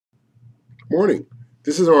Morning.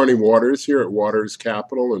 This is Arnie Waters here at Waters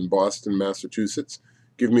Capital in Boston, Massachusetts.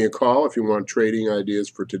 Give me a call if you want trading ideas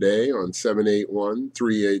for today on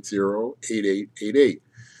 781-380-8888.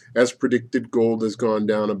 As predicted, gold has gone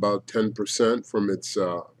down about 10% from its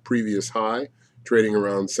previous high, trading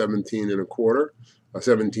around 17 and a quarter,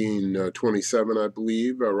 17.27, I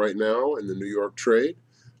believe, right now in the New York trade.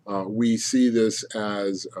 We see this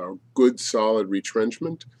as a good, solid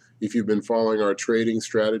retrenchment. If you've been following our trading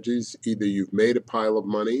strategies, either you've made a pile of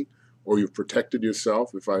money or you've protected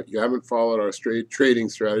yourself. If you haven't followed our trading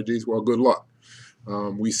strategies, well, good luck.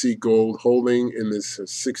 We see gold holding in this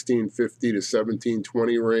 1650 to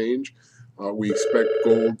 1720 range. We expect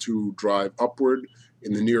gold to drive upward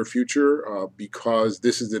in the near future because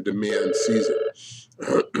this is the demand season.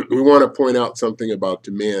 We want to point out something about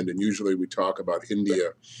demand, and usually we talk about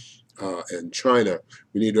India and China.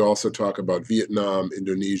 We need to also talk about Vietnam,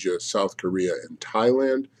 Indonesia, South Korea, and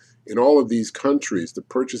Thailand. In all of these countries, the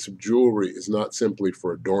purchase of jewelry is not simply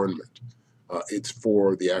for adornment. It's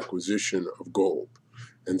for the acquisition of gold.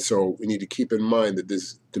 And so we need to keep in mind that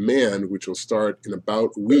this demand, which will start in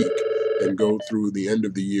about a week and go through the end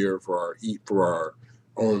of the year for our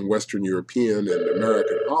own Western European and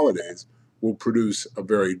American holidays, will produce a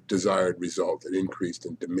very desired result, an increase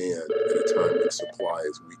in demand at a time when supply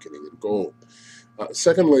is weakening in gold.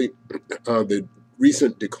 Secondly, the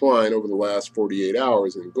recent decline over the last 48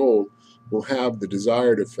 hours in gold will have the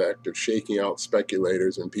desired effect of shaking out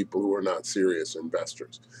speculators and people who are not serious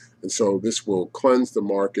investors. And so this will cleanse the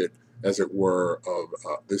market, as it were, of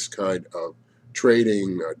this kind of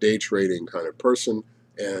trading, day trading kind of person,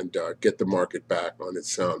 and get the market back on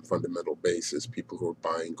its sound fundamental basis, people who are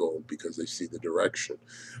buying gold because they see the direction.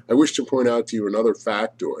 I wish to point out to you another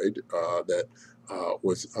factoid that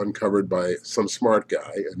was uncovered by some smart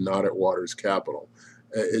guy and not at Waters Capital,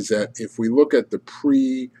 is that if we look at the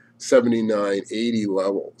pre-79.80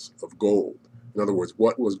 levels of gold, in other words,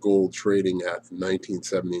 what was gold trading at in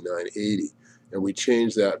 1979.80, and we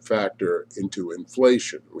change that factor into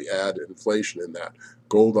inflation, we add inflation in that,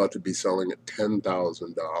 gold ought to be selling at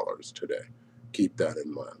 $10,000 today. Keep that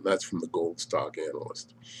in mind. That's from the Gold Stock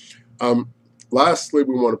Analyst. Lastly,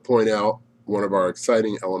 we want to point out one of our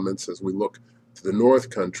exciting elements as we look to the North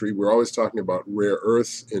Country. We're always talking about rare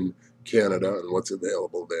earths in Canada and what's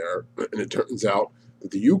available there. And it turns out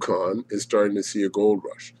that the Yukon is starting to see a gold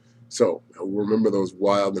rush. So remember those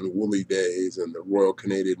wild and woolly days and the Royal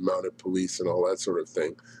Canadian Mounted Police and all that sort of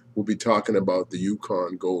thing. We'll be talking about the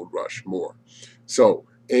Yukon gold rush more. So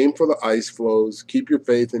aim for the ice flows, keep your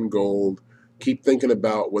faith in gold, keep thinking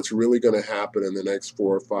about what's really going to happen in the next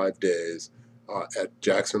 4 or 5 days at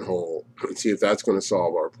Jackson Hole and see if that's going to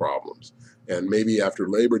solve our problems. And maybe after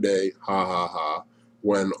Labor Day,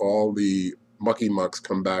 when all the mucky mucks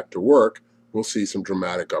come back to work, we'll see some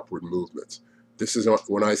dramatic upward movements. This is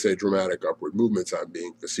when I say dramatic upward movements, I'm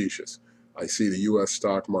being facetious. I see the U.S.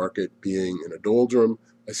 stock market being in a doldrum.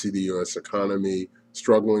 I see the U.S. economy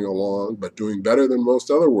struggling along, but doing better than most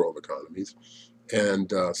other world economies.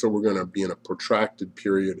 And so we're going to be in a protracted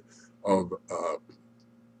period of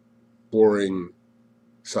boring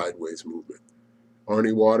sideways movement.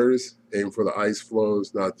 Arnie Waters, aim for the ice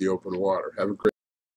flows, not the open water. Have a great